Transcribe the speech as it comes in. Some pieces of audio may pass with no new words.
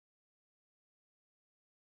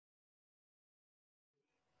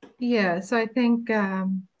Yeah, so I think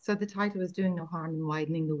so the title was Doing No Harm in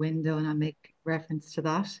Widening the Window, and I make reference to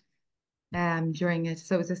that during it.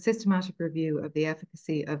 So it was a systematic review of the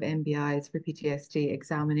efficacy of MBIs for PTSD,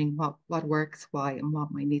 examining what works, why, and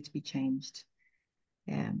what might need to be changed.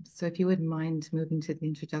 So if you wouldn't mind moving to the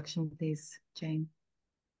introduction, please, Jane.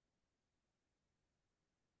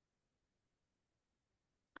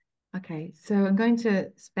 Okay, so I'm going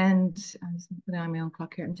to spend, I'm just putting on my own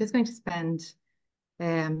clock here. I'm just going to spend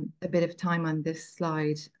a bit of time on this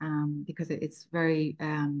slide because it's very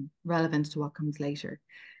relevant to what comes later.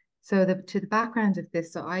 So to the background of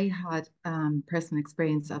this, so I had personal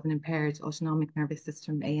experience of an impaired autonomic nervous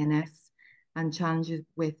system, ANS, and challenges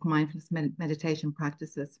with mindfulness meditation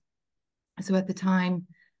practices. So at the time,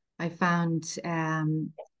 I found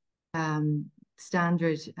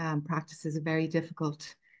standard practices very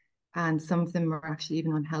difficult, and some of them were actually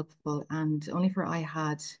even unhelpful. And only for I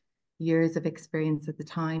had years of experience at the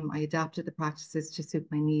time, I adapted the practices to suit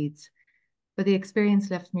my needs. But the experience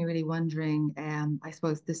left me really wondering, I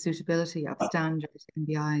suppose, the suitability of standard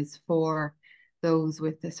MBIs for those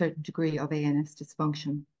with a certain degree of ANS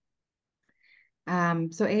dysfunction.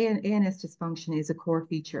 So ANS dysfunction is a core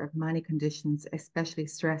feature of many conditions, especially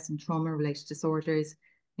stress and trauma-related disorders,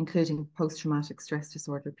 including post-traumatic stress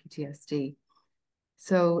disorder, PTSD.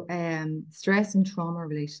 So stress and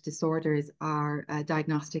trauma-related disorders are a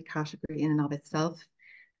diagnostic category in and of itself.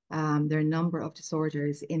 There are a number of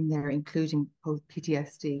disorders in there, including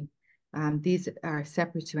PTSD. These are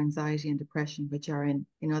separate to anxiety and depression, which are in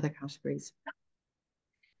other categories.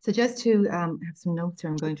 So just to have some notes here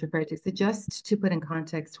I'm going to refer to. So just to put in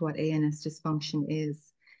context what ANS dysfunction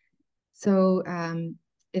is. So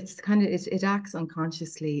it's it acts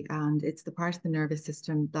unconsciously, and it's the part of the nervous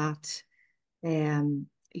system that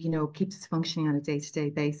keeps us functioning on a day-to-day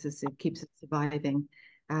basis. It keeps us surviving.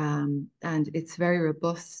 And it's very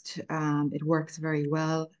robust. It works very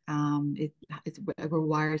well. We're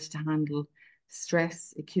wired to handle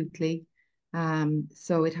stress acutely.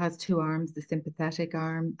 So it has two arms, the sympathetic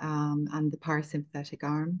arm and the parasympathetic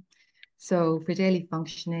arm. So for daily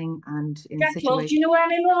functioning and in Jacqueline, do situations. you know where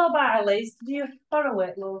my mobile is? Do you borrow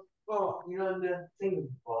it, love? Oh, you know the thing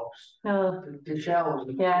box. No. The showers.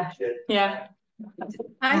 Yeah. Yeah.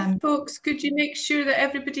 Hi, folks. Could you make sure that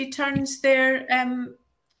everybody turns their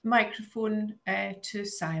microphone to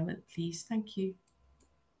silent, please? Thank you.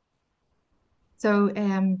 So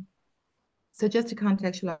just to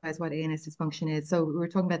contextualize what ANS dysfunction is, so we're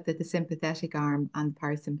talking about the sympathetic arm and the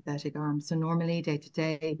parasympathetic arm. So normally day to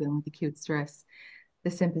day, when with acute stress, the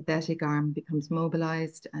sympathetic arm becomes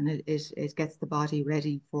mobilized and it gets the body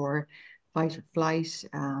ready for fight or flight.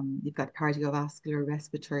 You've got cardiovascular,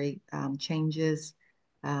 respiratory changes.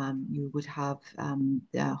 You would have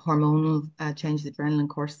hormonal changes, adrenaline,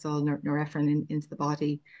 cortisol, norepinephrine into the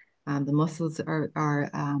body. The muscles are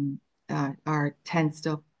tensed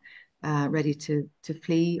up, ready to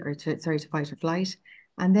flee or to fight or flight.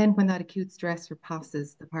 And then when that acute stressor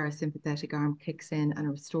passes, the parasympathetic arm kicks in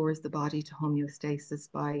and restores the body to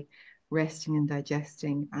homeostasis by resting and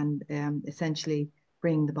digesting and essentially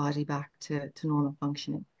bringing the body back to normal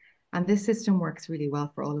functioning. And this system works really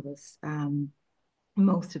well for all of us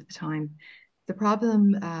most of the time. The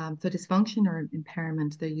problem, so dysfunction or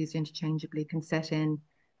impairment, they're used interchangeably, can set in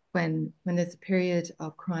when there's a period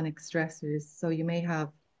of chronic stressors. So you may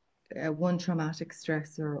have one traumatic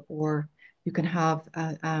stressor, or you can have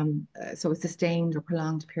a sustained or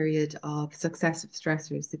prolonged period of successive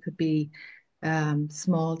stressors. It could be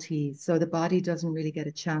small t's. So the body doesn't really get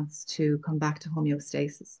a chance to come back to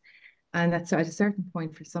homeostasis. And that's at a certain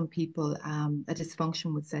point for some people, a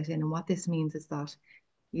dysfunction would set in. And what this means is that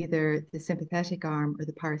either the sympathetic arm or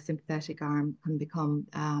the parasympathetic arm can become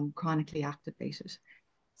chronically activated.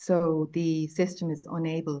 So the system is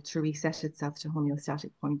unable to reset itself to homeostatic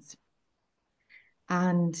points.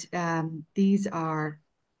 And these are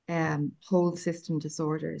whole system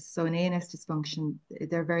disorders. So in ANS dysfunction,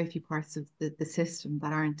 there are very few parts of the system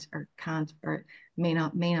that aren't or can't or may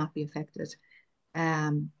not be affected.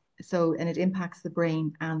 And it impacts the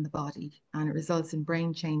brain and the body, and it results in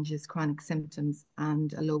brain changes, chronic symptoms,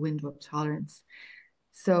 and a low window of tolerance.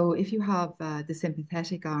 So if you have the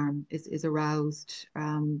sympathetic arm is aroused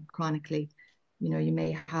chronically, you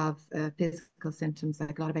may have physical symptoms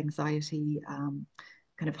like a lot of anxiety,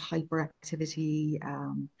 kind of hyperactivity,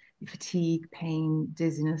 fatigue, pain,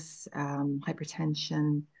 dizziness,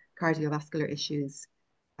 hypertension, cardiovascular issues.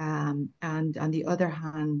 And on the other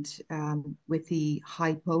hand, with the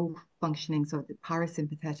hypo functioning, so the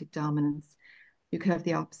parasympathetic dominance, you could have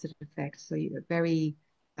the opposite effect. So you're very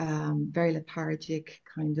lethargic,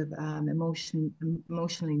 kind of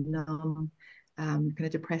emotionally numb, kind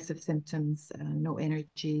of depressive symptoms, no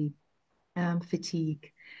energy,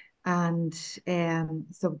 fatigue. And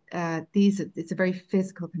it's a very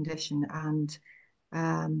physical condition, and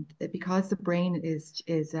because the brain is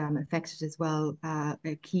affected as well,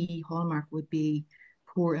 a key hallmark would be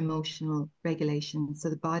poor emotional regulation. So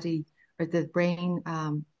the body or the brain,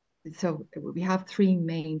 so we have three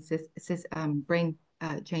main brain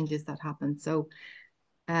changes that happen. So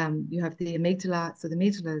you have the amygdala. So the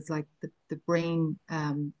amygdala is like the brain,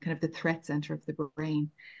 kind of the threat center of the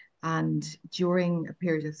brain. And during a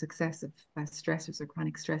period of successive stressors or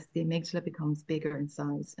chronic stress, the amygdala becomes bigger in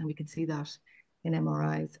size. And we can see that in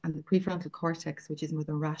MRIs. And the prefrontal cortex, which is more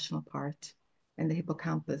the rational part, and the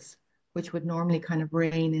hippocampus, which would normally kind of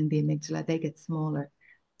rein in the amygdala, they get smaller.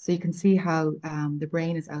 So you can see how the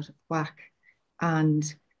brain is out of whack. And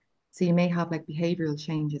so you may have like behavioral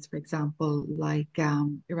changes, for example, like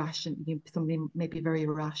somebody may be very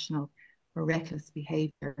irrational or reckless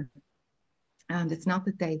behavior. And it's not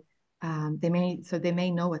that they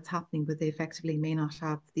may know what's happening, but they effectively may not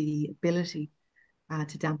have the ability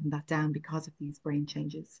to dampen that down because of these brain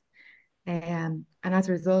changes. And as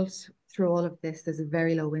a result, through all of this, there's a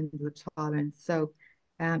very low window of tolerance. So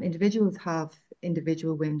individuals have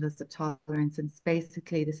individual windows of tolerance, and it's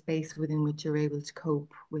basically the space within which you're able to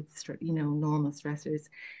cope with, normal stressors.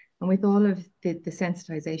 And with all of the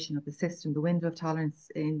sensitization of the system, the window of tolerance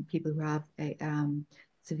in people who have a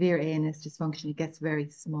severe ANS dysfunction, it gets very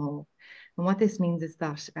small. And what this means is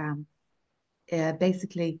that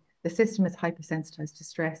basically the system is hypersensitized to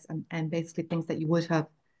stress, and basically things that you would have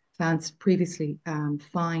found previously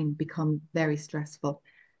fine become very stressful.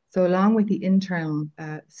 So along with the internal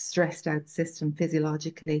stressed out system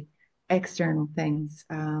physiologically, external things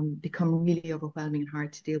become really overwhelming and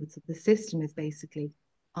hard to deal with. So the system is basically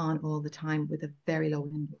on all the time with a very low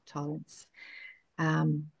window of tolerance.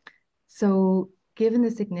 So given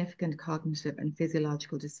the significant cognitive and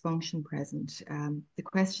physiological dysfunction present, the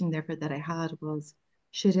question therefore that I had was,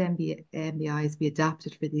 should MBIs be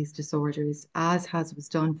adapted for these disorders, as was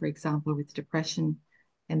done, for example, with depression,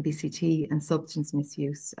 MBCT, and substance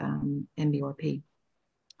misuse, MBRP?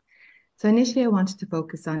 So initially I wanted to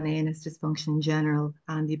focus on ANS dysfunction in general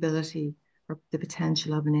and the ability or the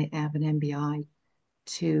potential of an MBI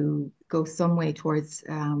to go some way towards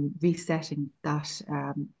resetting those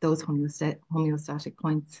homeostatic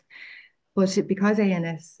points. But because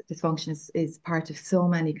ANS dysfunction is part of so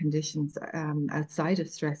many conditions outside of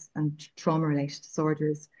stress and trauma-related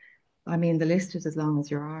disorders, I mean, the list is as long as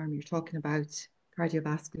your arm. You're talking about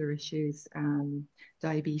cardiovascular issues,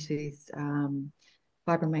 diabetes,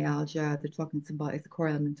 fibromyalgia. They're talking about the core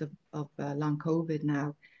element of long COVID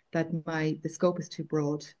now, that the scope is too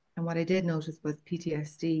broad. And what I did notice was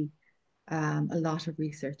PTSD, a lot of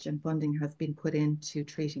research and funding has been put into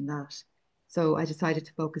treating that. So I decided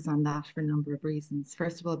to focus on that for a number of reasons.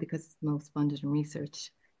 First of all, because it's the most funded in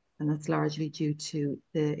research, and that's largely due to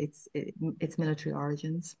its military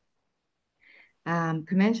origins.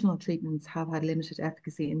 Conventional treatments have had limited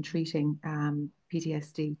efficacy in treating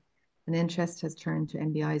PTSD. And interest has turned to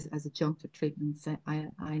MBIs as adjunctive treatments. I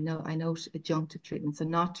note adjunctive treatments, so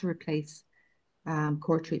not to replace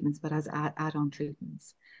core treatments, but as add-on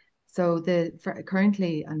treatments. So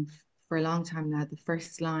currently and for a long time now, the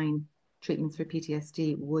first line treatments for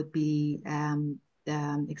PTSD would be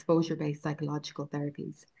exposure-based psychological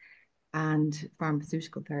therapies and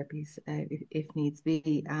pharmaceutical therapies if needs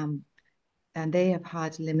be. And they have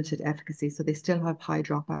had limited efficacy, so they still have high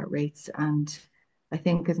dropout rates. And I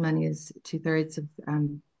think as many as 2/3 of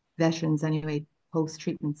veterans anyway,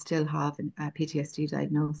 post-treatment still have a PTSD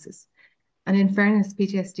diagnosis. And in fairness,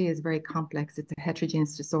 PTSD is very complex. It's a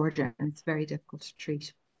heterogeneous disorder and it's very difficult to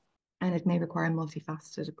treat. And it may require a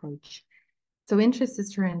multifaceted approach. So interest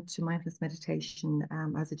is turned to mindfulness meditation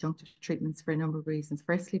as adjunctive treatments for a number of reasons.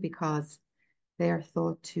 Firstly, because they are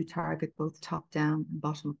thought to target both top-down and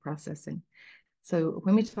bottom-up processing. So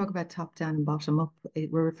when we talk about top-down and bottom-up,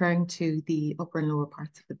 we're referring to the upper and lower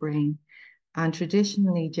parts of the brain. And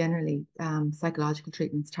traditionally, generally, psychological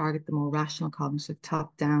treatments target the more rational cognitive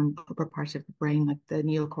top-down upper part of the brain, like the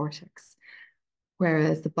neocortex,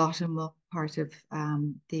 whereas the bottom-up part of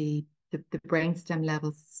the brainstem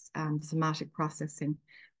levels, somatic processing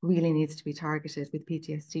really needs to be targeted with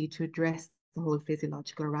PTSD to address the whole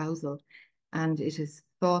physiological arousal. And it is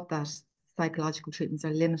thought that psychological treatments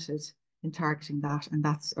are limited in targeting that, and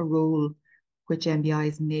that's a role which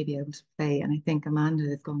MBIs may be able to play. And I think Amanda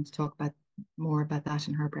is going to talk more about that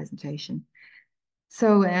in her presentation.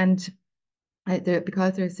 So,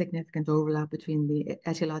 because there's significant overlap between the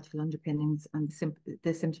etiological underpinnings and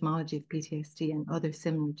the symptomology of PTSD and other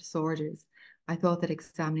similar disorders, I thought that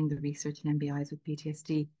examining the research in MBIs with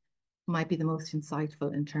PTSD might be the most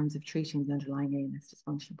insightful in terms of treating the underlying ANS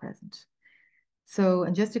dysfunction present. So,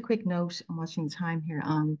 and just a quick note, I'm watching the time here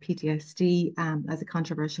on PTSD as a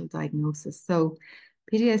controversial diagnosis. So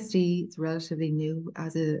PTSD is relatively new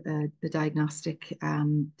as a diagnostic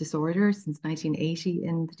disorder since 1980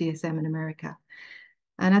 in the DSM in America.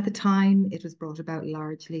 And at the time, it was brought about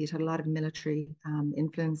largely, it had a lot of military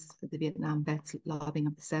influence, the Vietnam vets lobbying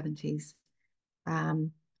of the 70s,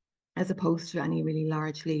 as opposed to any really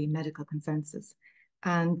largely medical consensus.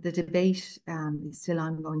 And the debate is still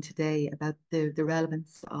ongoing today about the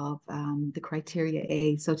relevance of the criteria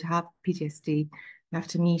A. So to have PTSD, you have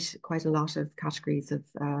to meet quite a lot of categories of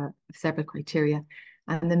several criteria.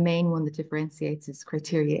 And the main one that differentiates is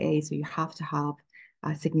criteria A. So you have to have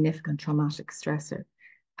a significant traumatic stressor.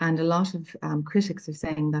 And a lot of critics are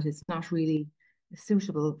saying that it's not really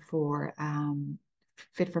suitable for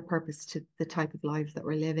fit for purpose to the type of lives that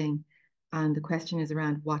we're living. And the question is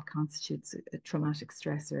around what constitutes a traumatic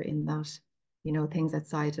stressor, in that, you know, things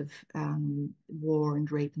outside of war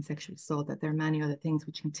and rape and sexual assault, that there are many other things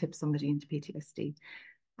which can tip somebody into PTSD.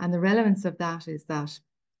 And the relevance of that is that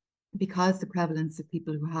because the prevalence of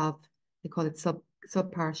people who have, they call it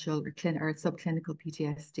subpartial or subclinical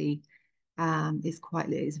PTSD,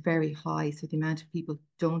 is very high. So the amount of people who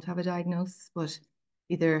don't have a diagnosis, but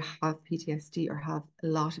either have PTSD or have a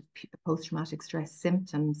lot of post-traumatic stress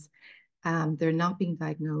symptoms, they're not being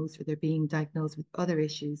diagnosed, or they're being diagnosed with other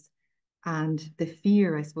issues. And the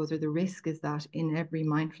fear, I suppose, or the risk is that in every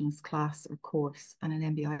mindfulness class or course and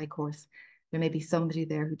an MBI course, there may be somebody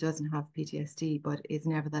there who doesn't have PTSD, but is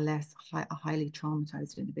nevertheless a highly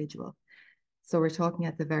traumatized individual. So we're talking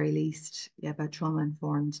at the very least about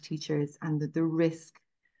trauma-informed teachers, and the risk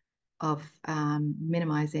of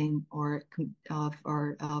minimizing or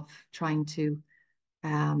of trying to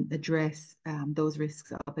address those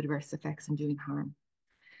risks of adverse effects and doing harm.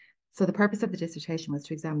 So the purpose of the dissertation was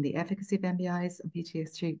to examine the efficacy of MBIs and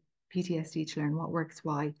PTSD to learn what works,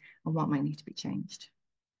 why, and what might need to be changed.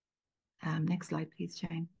 Next slide, please,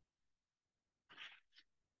 Jane.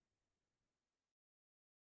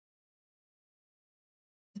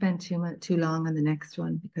 Spend too long on the next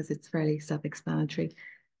one because it's fairly self-explanatory.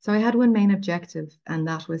 So I had one main objective, and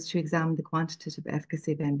that was to examine the quantitative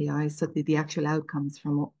efficacy of MBIs, so the actual outcomes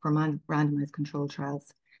from randomized controlled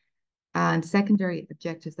trials. And secondary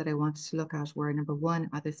objectives that I wanted to look at were, number one,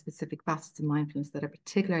 are there specific facets of mindfulness that are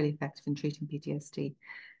particularly effective in treating PTSD?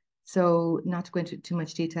 So not to go into too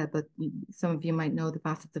much detail, but some of you might know the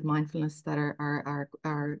facets of mindfulness that are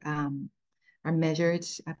measured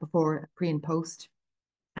before, pre and post,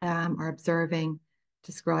 are observing,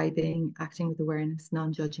 describing, acting with awareness,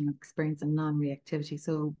 non-judging of experience, and non-reactivity.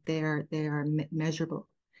 So they are measurable,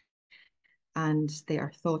 and they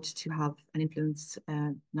are thought to have an influence,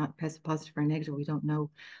 not positive or negative, we don't know,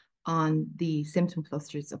 on the symptom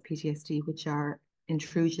clusters of PTSD, which are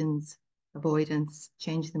intrusions, avoidance,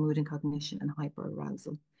 change in the mood and cognition, and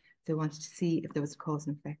hyperarousal. So I wanted to see if there was a cause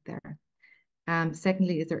and effect there.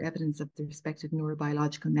 Secondly, is there evidence of the respective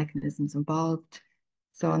neurobiological mechanisms involved?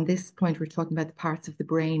 So on this point, we're talking about the parts of the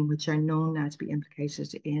brain which are known now to be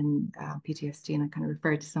implicated in PTSD, and I kind of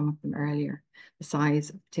referred to some of them earlier, the size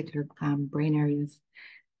of particular brain areas.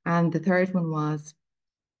 And the third one was,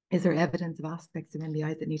 is there evidence of aspects of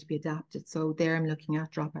MBIs that need to be adapted? So there I'm looking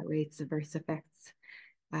at dropout rates, adverse effects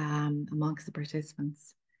amongst the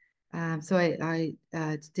participants. So I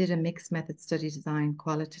did a mixed method study design,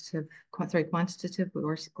 quantitative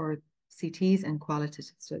or CTs and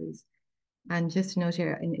qualitative studies. And just to note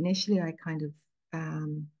here, initially I kind of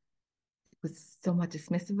was somewhat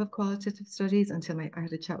dismissive of qualitative studies until I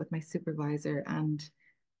had a chat with my supervisor, and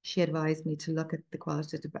she advised me to look at the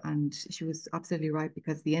qualitative, and she was absolutely right,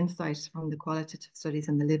 because the insight from the qualitative studies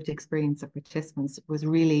and the lived experience of participants was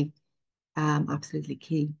really absolutely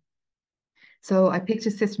key. So I picked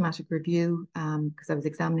a systematic review because I was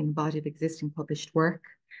examining a body of existing published work.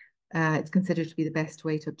 It's considered to be the best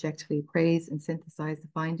way to objectively appraise and synthesize the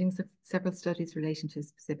findings of several studies relating to a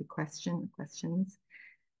specific questions.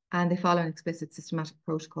 And they follow an explicit systematic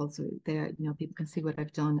protocol, so they, people can see what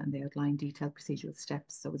I've done, and they outline detailed procedural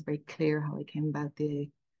steps. So it was very clear how I came about it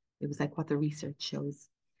was like what the research shows.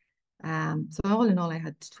 So all in all, I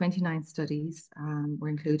had 29 studies, were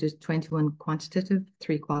included 21 quantitative,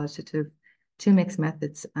 3 qualitative, 2 mixed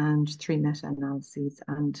methods, and 3 meta-analyses.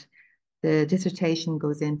 And the dissertation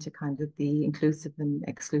goes into kind of the inclusive and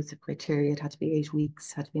exclusive criteria. It had to be 8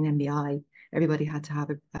 weeks, had to be an MBI. Everybody had to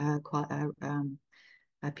have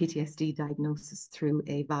a PTSD diagnosis through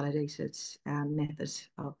a validated method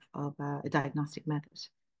of a diagnostic method.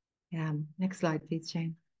 Next slide, please,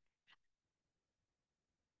 Jane.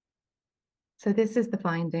 So this is the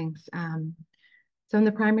findings. So in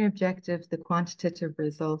the primary objective, the quantitative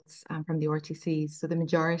results from the RTCs, so the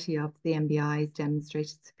majority of the MBIs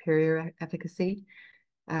demonstrated superior efficacy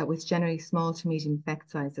with generally small to medium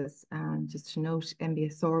effect sizes. Just to note,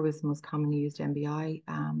 MBSR was the most commonly used MBI,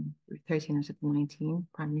 13 out of 19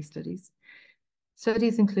 primary studies.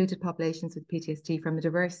 Studies included populations with PTSD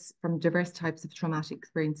from diverse types of traumatic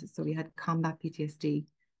experiences. So we had combat PTSD,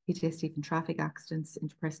 PTSD from traffic accidents,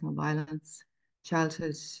 interpersonal violence,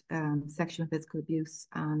 childhood sexual and physical abuse,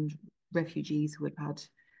 and refugees who had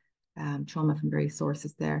trauma from various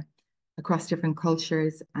sources there across different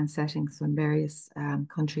cultures and settings, so in various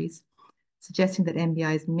countries, suggesting that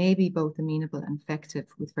MBIs may be both amenable and effective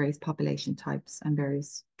with various population types and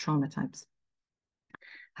various trauma types.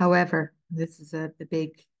 However, this is a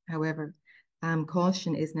big however,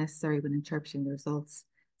 caution is necessary when interpreting the results.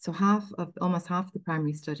 So almost half of the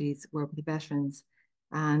primary studies were with the veterans,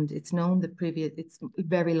 and it's known that it's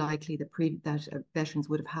very likely that veterans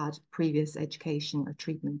would have had previous education or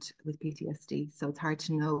treatment with PTSD. So it's hard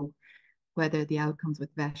to know whether the outcomes with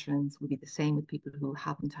veterans would be the same with people who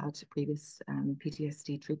haven't had previous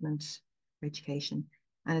PTSD treatment or education.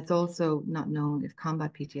 And it's also not known if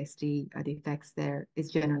combat PTSD or the effects there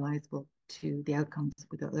is generalizable to the outcomes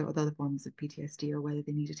with other forms of PTSD, or whether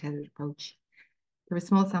they need a tailored approach. There were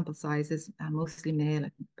small sample sizes, mostly male,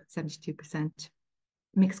 I think 72%,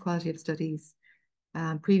 mixed quality of studies.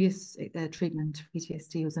 Previous treatment for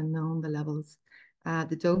PTSD was unknown, the levels.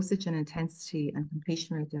 The dosage and intensity and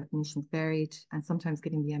completion rate definitions varied, and sometimes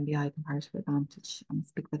giving the MBI comparative advantage. I'll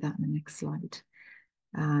speak about that in the next slide.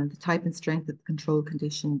 The type and strength of the control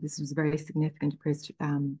condition, this was very significant.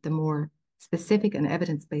 The more specific and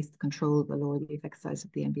evidence-based control, the lower the effect size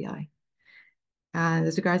of the MBI.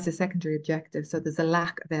 As regards to secondary objectives, so there's a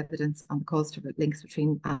lack of evidence on the causative links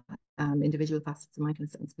between individual facets of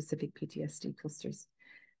mindfulness and specific PTSD clusters.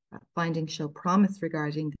 Findings show promise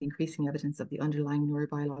regarding the increasing evidence of the underlying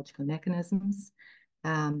neurobiological mechanisms,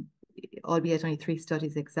 albeit only 3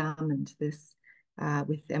 studies examined this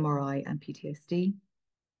with MRI and PTSD.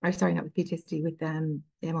 Or sorry, not with PTSD, with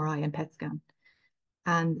MRI and PET scan.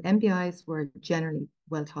 And MBIs were generally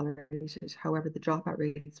well tolerated. However, the dropout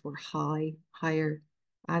rates were higher,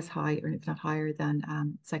 as high, or if not higher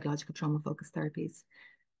than psychological trauma-focused therapies.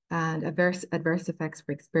 And adverse effects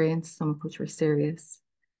were experienced, some of which were serious.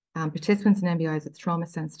 Participants in MBIs with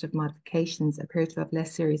trauma-sensitive modifications appear to have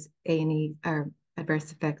less serious A&E or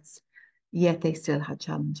adverse effects, yet they still had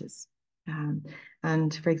challenges.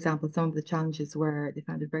 And for example, some of the challenges were, they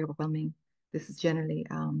found it very overwhelming. This is generally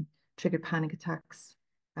triggered panic attacks,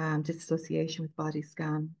 dissociation with body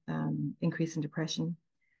scan, increase in depression.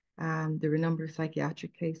 There were a number of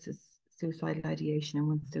psychiatric cases, suicidal ideation, and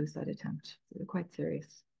 1 suicide attempt. So they're quite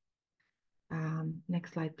serious.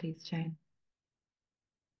 Next slide, please, Jane.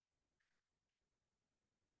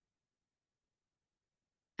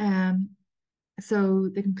 So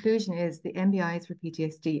the conclusion is the MBIs for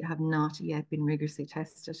PTSD have not yet been rigorously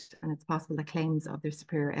tested, and it's possible that claims of their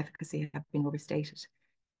superior efficacy have been overstated.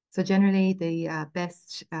 So generally, the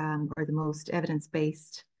best or the most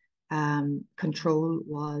evidence-based control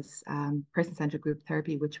was person-centered group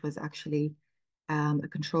therapy, which was actually a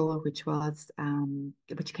control which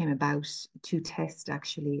came about to test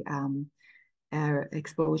actually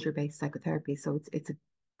exposure-based psychotherapy. So it's a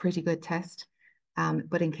pretty good test.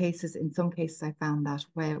 But in some cases, I found that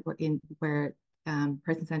where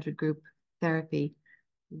person-centered group therapy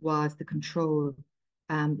was the control,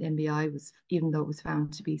 MBI was, even though it was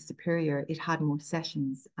found to be superior, it had more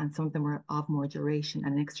sessions, and some of them were of more duration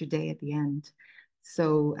and an extra day at the end.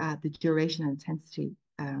 So the duration and intensity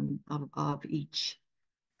of each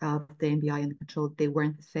of the MBI and the control, they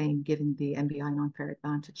weren't the same given the MBI non-fair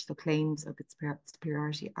advantage. So claims of its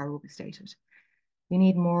superiority are overstated. We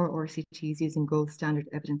need more RCTs using gold standard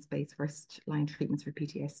evidence-based first-line treatments for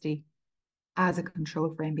PTSD as a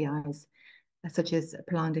control for MBIs, such as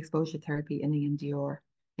prolonged exposure therapy in EMDR.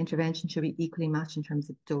 Intervention should be equally matched in terms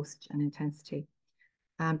of dosage and intensity.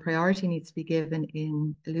 Priority needs to be given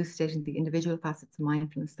in elucidating the individual facets of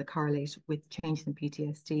mindfulness that correlate with changes in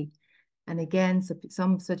PTSD. And again,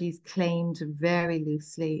 some studies claimed very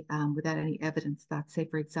loosely, without any evidence, that, say,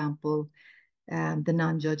 for example, the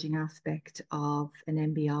non-judging aspect of an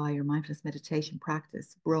MBI or mindfulness meditation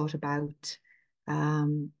practice brought about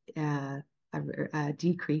a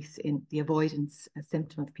decrease in the avoidance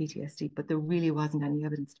symptom of PTSD, but there really wasn't any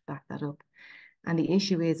evidence to back that up. And the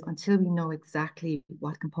issue is, until we know exactly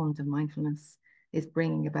what component of mindfulness is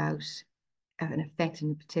bringing about an effect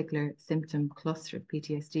in a particular symptom cluster of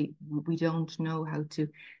PTSD, we don't know how to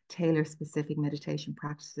tailor specific meditation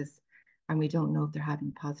practices and we don't know if they're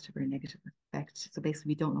having a positive or a negative effect. So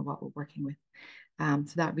basically, we don't know what we're working with.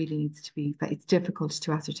 So that really needs to be, it's difficult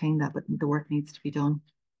to ascertain that, but the work needs to be done.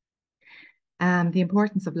 The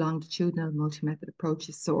importance of longitudinal multi-method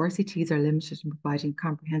approaches. So RCTs are limited in providing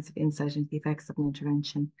comprehensive insight into the effects of an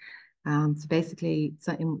intervention. So basically,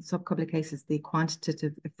 in some couple of cases, the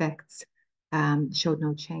quantitative effects showed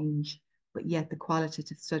no change, but yet the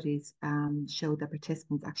qualitative studies showed that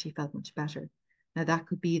participants actually felt much better. Now, that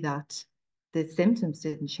could be that the symptoms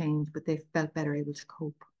didn't change, but they felt better able to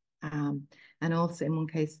cope. And also, in one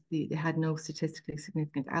case, they had no statistically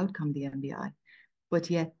significant outcome, the MBI, but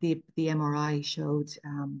yet the MRI showed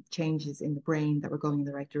changes in the brain that were going in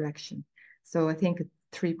the right direction. So I think a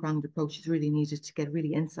three-pronged approach is really needed to get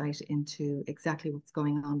really insight into exactly what's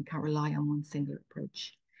going on. We can't rely on one single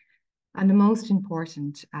approach. And the most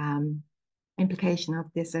important implication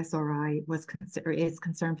of this SRI is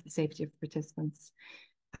concern for the safety of participants.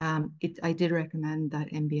 I did recommend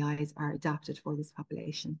that MBIs are adapted for this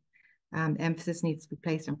population. Emphasis needs to be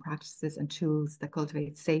placed on practices and tools that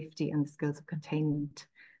cultivate safety and the skills of containment,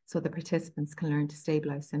 so the participants can learn to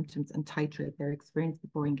stabilize symptoms and titrate their experience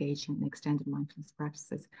before engaging in extended mindfulness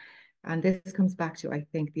practices. And this comes back to, I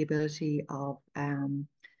think, the ability of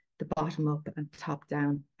the bottom-up and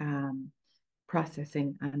top-down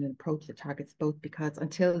processing and an approach that targets both, because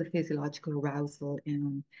until the physiological arousal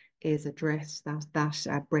is addressed, that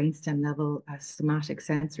brainstem level somatic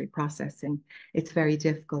sensory processing, it's very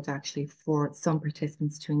difficult actually for some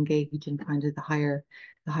participants to engage in kind of the higher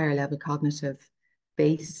level cognitive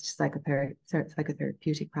based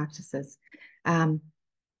psychotherapeutic practices.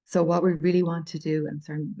 So what we really want to do, and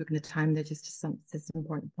sorry, I'm looking at time there, just some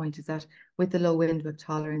important point, is that with the low window of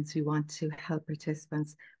tolerance, we want to help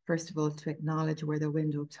participants, first of all, to acknowledge where their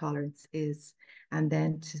window of tolerance is, and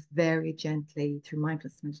then to very gently, through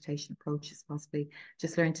mindfulness meditation approaches possibly,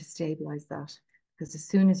 just learn to stabilize that. Because as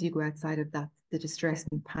soon as you go outside of that, the distress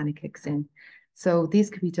and panic kicks in. So these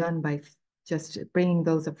could be done by just bringing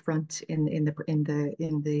those up front in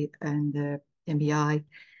the MBI,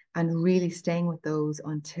 and really staying with those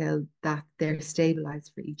until that they're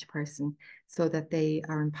stabilized for each person, so that they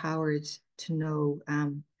are empowered to know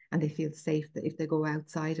and they feel safe that if they go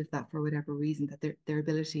outside of that for whatever reason, that their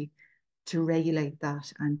ability to regulate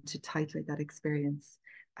that and to titrate that experience,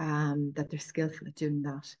 that they're skillful at doing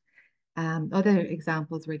that. Other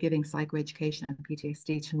examples were giving psychoeducation and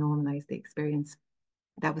PTSD to normalize the experience.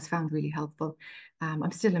 That was found really helpful.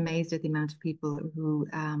 I'm still amazed at the amount of people who,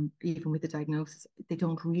 even with the diagnosis,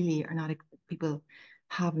 people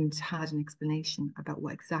haven't had an explanation about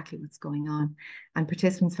exactly what's going on. And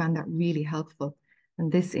participants found that really helpful.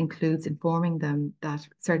 And this includes informing them that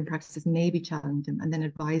certain practices may be challenging, and then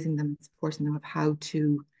advising them and supporting them of how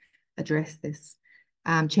to address this.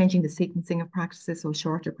 Changing the sequencing of practices, so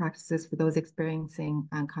shorter practices for those experiencing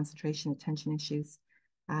concentration attention issues.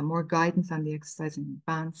 More guidance on the exercise in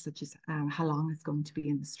advance, such as how long it's going to be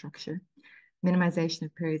in the structure. Minimization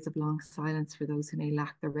of periods of long silence for those who may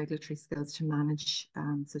lack the regulatory skills to manage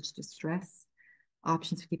such distress.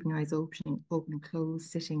 Options for keeping eyes open and closed,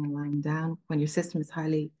 sitting and lying down. When your system is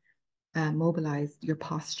highly mobilized, your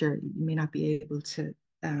posture, you may not be able to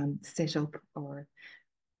sit up or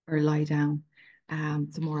lie down.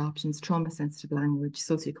 Some more options: trauma-sensitive language,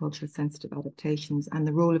 sociocultural sensitive adaptations, and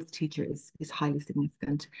the role of the teacher is highly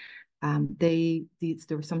significant.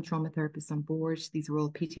 There were some trauma therapists on board. These are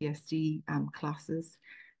all PTSD classes,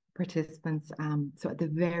 participants. So at the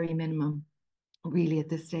very minimum, really at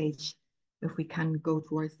this stage, if we can go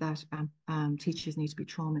towards that, teachers need to be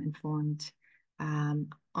trauma-informed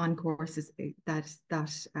on courses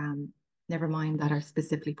that never mind that are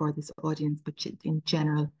specifically for this audience, but in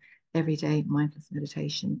general, everyday mindfulness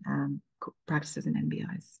meditation practices and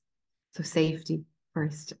MBIs. So safety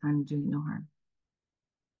first and doing no harm.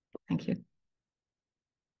 Thank you.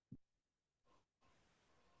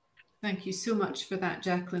 Thank you so much for that,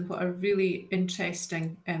 Jacqueline. What a really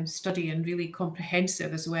interesting study, and really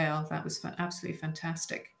comprehensive as well. That was absolutely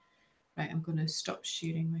fantastic. Right, I'm going to stop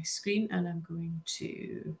sharing my screen and I'm going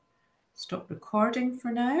to stop recording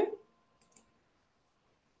for now.